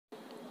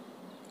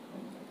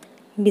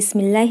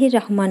বিসমিল্লাহির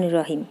রহমানির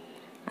রহিম।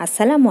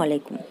 আসসালামু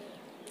আলাইকুম।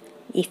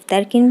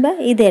 ইফতার কিংবা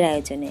ঈদের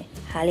আয়োজনে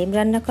হালিম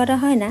রান্না করা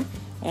হয় না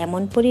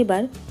এমন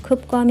পরিবার খুব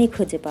কমই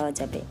খুঁজে পাওয়া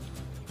যাবে।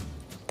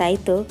 তাই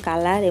তো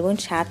কালার এবং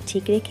স্বাদ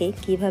ঠিক রেখে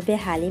কিভাবে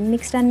হালিম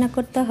মিক্স রান্না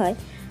করতে হয়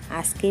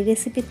আজকের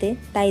রেসিপিতে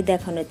তাই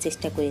দেখানোর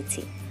চেষ্টা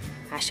করেছি।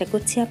 আশা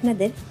করছি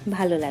আপনাদের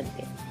ভালো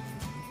লাগবে।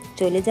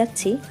 চলে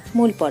যাচ্ছি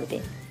মূল পর্বে।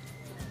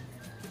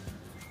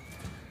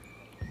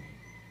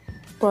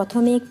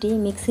 প্রথমে একটি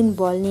মিক্সিং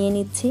বল নিয়ে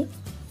নিচ্ছি।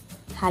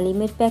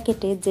 হালিমের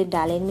প্যাকেটে যে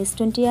ডালের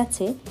মিশ্রণটি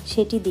আছে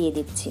সেটি দিয়ে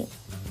দিচ্ছি।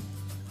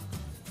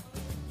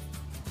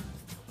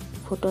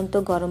 ফুটন্ত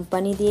গরম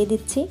পানি দিয়ে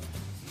দিচ্ছি।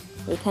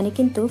 এখানে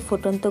কিন্তু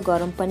ফুটন্ত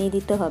গরম পানি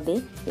দিতে হবে,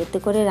 এতে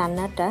করে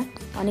রান্নাটা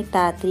অনেক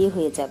তাড়াতাড়ি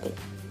হয়ে যাবে।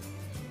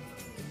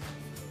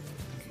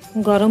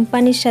 গরম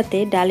পানির সাথে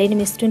ডালের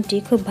মিশ্রণটি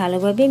খুব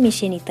ভালোভাবে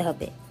মিশিয়ে নিতে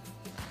হবে।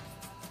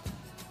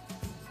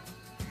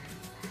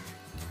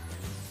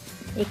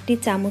 একটি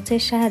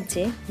চামচের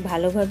সাহায্যে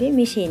ভালোভাবে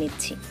মিশিয়ে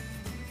নিচ্ছি।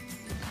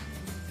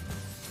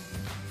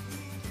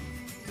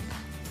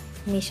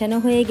 মেশানো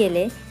হয়ে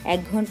গেলে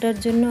 1 ঘন্টার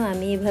জন্য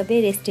আমি এভাবে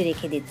রেস্টে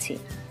রেখে দিচ্ছি।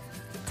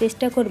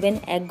 চেষ্টা করবেন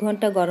 1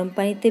 ঘন্টা গরম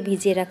পানিতে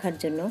ভিজিয়ে রাখার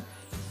জন্য,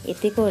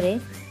 এতে করে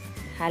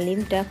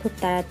হালিমটা খুব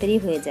তাড়াতাড়ি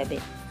হয়ে যাবে।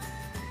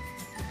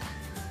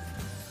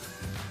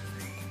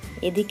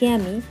 এদিকে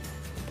আমি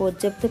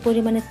পর্যাপ্ত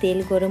পরিমাণে তেল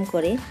গরম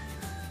করে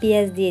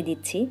পেঁয়াজ দিয়ে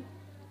দিচ্ছি।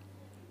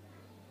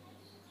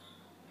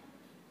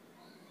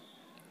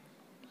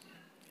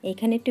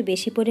 এখানে একটু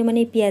বেশি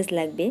পরিমাণে পেঁয়াজ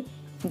লাগবে,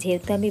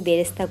 যেহেতু আমি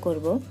বেরেস্তা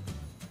করব।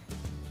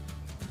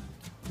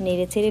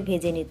 নেড়েচেড়ে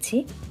ভেজে নিচ্ছি।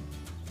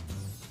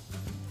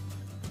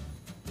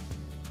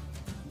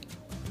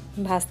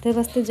 ভাজতে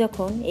ভাজতে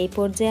যখন এই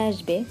পর্যায়ে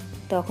আসবে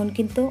তখন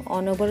কিন্তু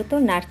অনবরত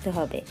নাড়তে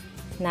হবে।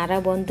 নাড়া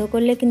বন্ধ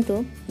করলে কিন্তু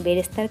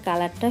বেরেস্তার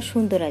কালারটা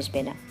সুন্দর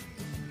আসবে না।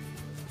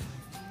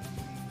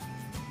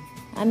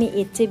 আমি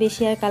এর চেয়ে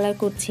বেশি আর কালার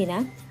করছি না,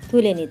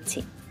 তুলে নিচ্ছি।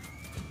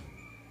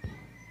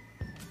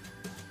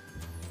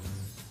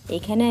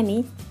 এখানে আমি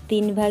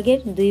 3 ভাগের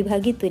 2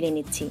 ভাগই তুলে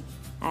নিচ্ছি,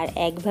 আর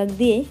 1 ভাগ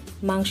দিয়ে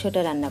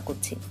মাংসটা রান্না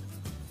করছি।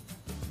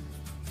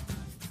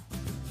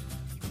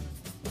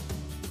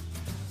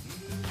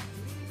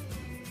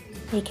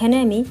 এখানে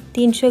আমি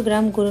 300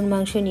 গ্রাম গরুর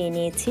মাংস নিয়ে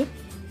নিয়েছি।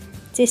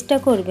 চেষ্টা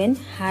করবেন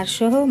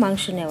হাড়সহ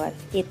মাংস নেওয়ার,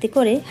 এতে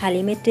করে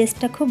হালিমের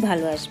টেস্টটা খুব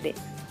ভালো আসবে।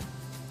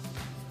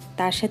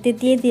 তার সাথে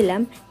দিয়ে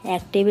দিলাম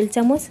 1 টেবিল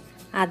চামচ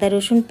আদা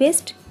রসুন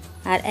পেস্ট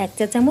আর 1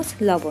 চা চামচ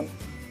লবণ।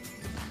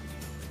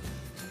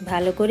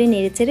 ভালো করে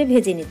নেড়েচেড়ে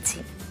ভেজে নিচ্ছি।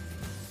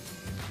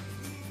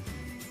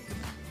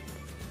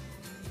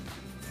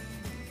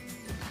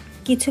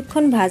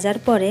 কিছুক্ষণ ভাজার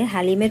পরে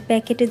হালিমের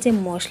প্যাকেটে যে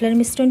মশলার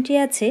মিশ্রণটি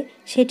আছে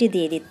সেটি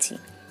দিয়ে দিচ্ছি।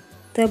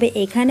 তবে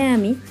এখানে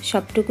আমি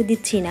সবটুকু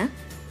দিচ্ছি না,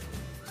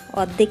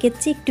 অর্ধেকের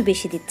চেয়ে একটু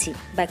বেশি দিচ্ছি,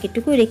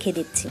 বাকিটুকু রেখে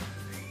দিচ্ছি।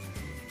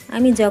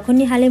 আমি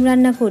যখনই হালিম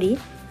রান্না করি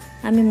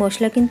আমি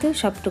মশলা কিন্তু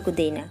সবটুকু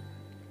দেই না,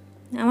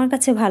 আমার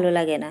কাছে ভালো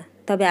লাগে না।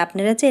 তবে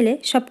আপনারা চাইলে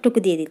সবটুকু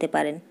দিয়ে দিতে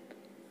পারেন।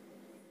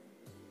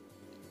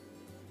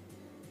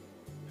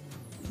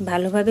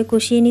 ভালোভাবে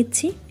কষিয়ে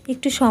নিচ্ছি।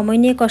 একটু সময়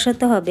নিয়ে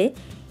কষাতে হবে,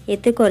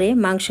 এতে করে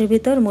মাংসের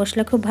ভিতর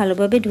মশলা খুব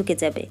ভালোভাবে ঢুকে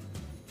যাবে।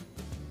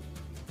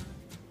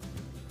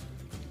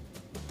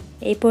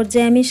 এই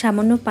পর্যায়ে আমি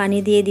সামান্য পানি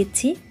দিয়ে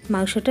দিচ্ছি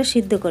মাংসটা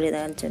সিদ্ধ করে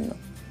দেওয়ার জন্য।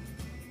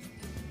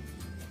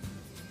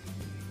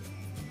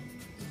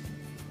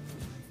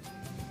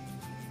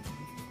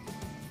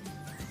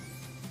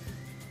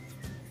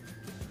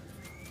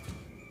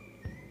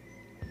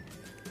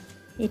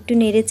 একটু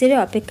নেড়েচেড়ে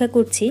অপেক্ষা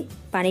করছি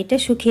পানিটা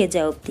শুকিয়ে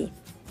যাওয়া অবধি।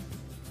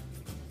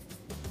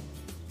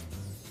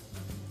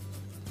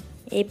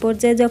 এই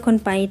পর্যায়ে যখন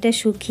পানিটা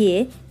শুকিয়ে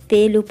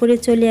তেল উপরে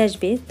চলে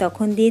আসবে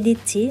তখন দিয়ে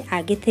দিচ্ছি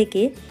আগে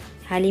থেকে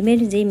হালিমের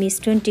যে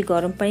মিশ্রণটি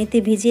গরম পানিতে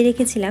ভিজিয়ে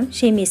রেখেছিলাম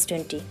সেই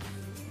মিশ্রণটি।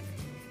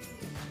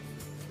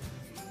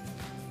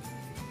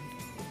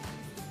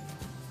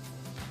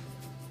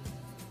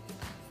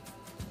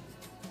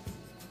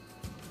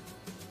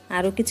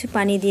 আরও কিছু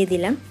পানি দিয়ে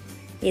দিলাম,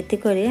 এতে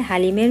করে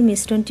হালিমের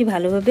মিশ্রণটি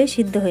ভালোভাবে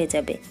সিদ্ধ হয়ে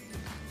যাবে।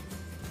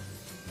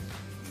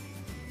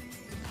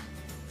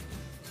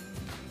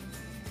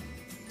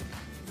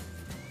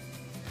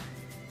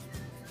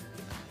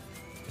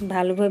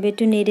 ভালোভাবে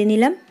একটু নেড়ে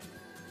নিলাম।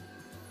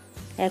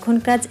 এখন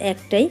কাজ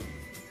একটাই,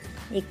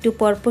 একটু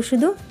পরপর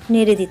শুধু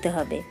নেড়ে দিতে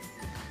হবে,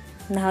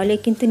 নাহলে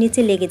কিন্তু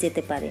নিচে লেগে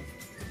যেতে পারে।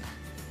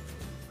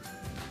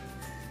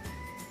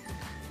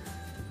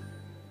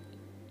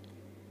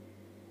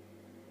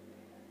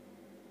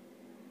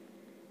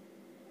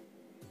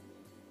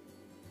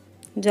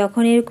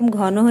 যখন এরকম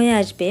ঘন হয়ে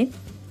আসবে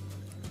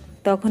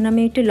তখন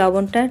আমি একটু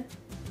লবণটা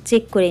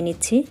চেক করে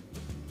নিচ্ছি।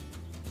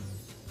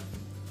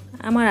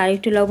 আমার আর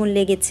একটু লবণ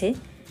লেগেছে,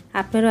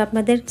 আপনারা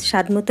আপনাদের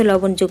স্বাদমতো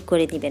লবণ যোগ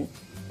করে দিবেন।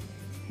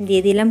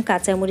 দিয়ে দিলাম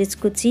কাঁচামরিচ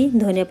কুচি,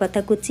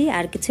 ধনেপাতা কুচি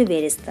আর কিছু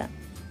বেরেস্তা।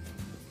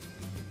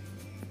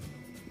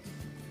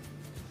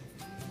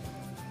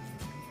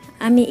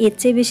 আমি এর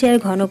চেয়ে বেশি আর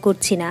ঘন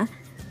করছি না,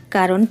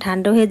 কারণ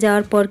ঠান্ডা হয়ে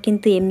যাওয়ার পর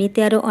কিন্তু এমনিতে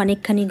আরও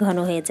অনেকখানি ঘন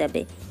হয়ে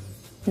যাবে।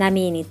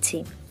 নামিয়ে নিচ্ছি।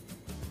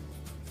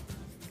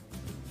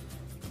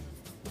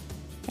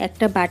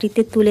 একটা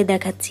বাটিতে তুলে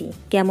দেখাচ্ছি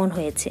কেমন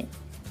হয়েছে।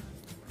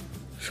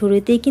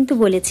 শুরুতেই কিন্তু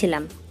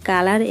বলেছিলাম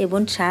কালার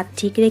এবং স্বাদ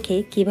ঠিক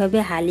রেখে কিভাবে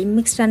হালিম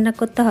মিক্স রান্না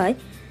করতে হয়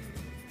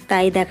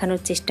তাই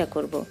দেখানোর চেষ্টা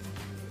করব।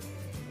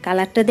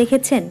 কালারটা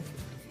দেখেছেন?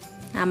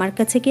 আমার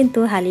কাছে কিন্তু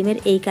হালিমের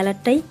এই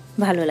কালারটাই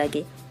ভালো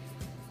লাগে।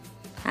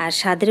 আর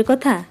স্বাদের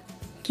কথা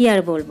কি আর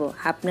বলবো,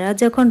 আপনারা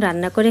যখন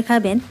রান্না করে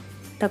খাবেন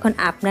তখন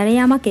আপনারাই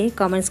আমাকে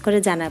কমেন্টস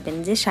করে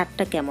জানাবেন যে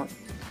স্বাদটা কেমন।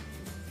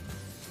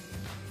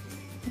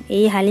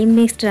 এই হালিম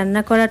মিক্সড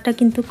রান্না করাটা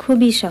কিন্তু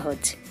খুবই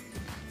সহজ।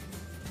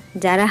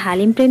 যারা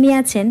হালিম প্রেমী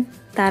আছেন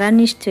তারা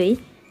নিশ্চয়ই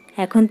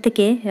এখন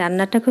থেকে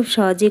রান্নাটা খুব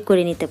সহজেই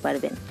করে নিতে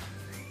পারবেন।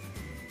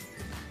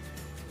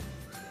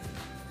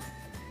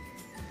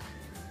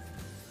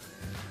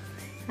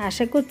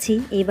 আশা করছি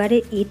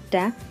এবারে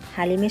ঈদটা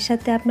হালিমের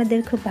সাথে আপনাদের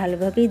খুব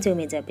ভালোভাবেই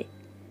জমে যাবে।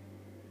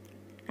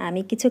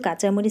 আমি কিছু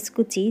কাঁচামরিচ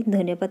কুচি,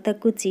 ধনেপাতা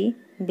কুচি,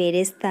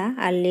 বেরেস্তা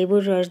আর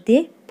লেবুর রস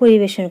দিয়ে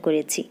পরিবেশন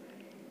করেছি।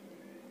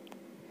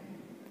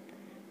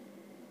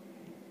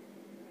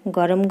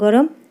 গরম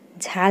গরম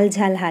ঝাল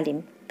ঝাল হালিম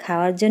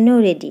খাওয়ার জন্যও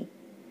রেডি।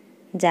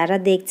 যারা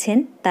দেখছেন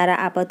তারা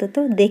আপাতত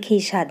দেখেই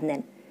স্বাদ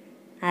নেন।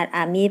 আর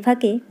আমি এ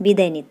ফাঁকে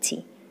বিদায় নিচ্ছি।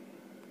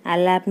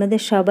 আল্লাহ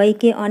আপনাদের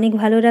সবাইকে অনেক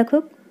ভালো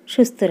রাখুক,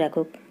 সুস্থ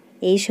রাখুক,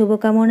 এই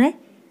শুভকামনায়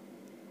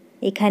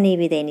এখানেই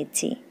বিদায়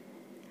নিচ্ছি।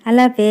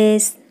 আল্লাহ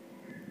হাফেজ।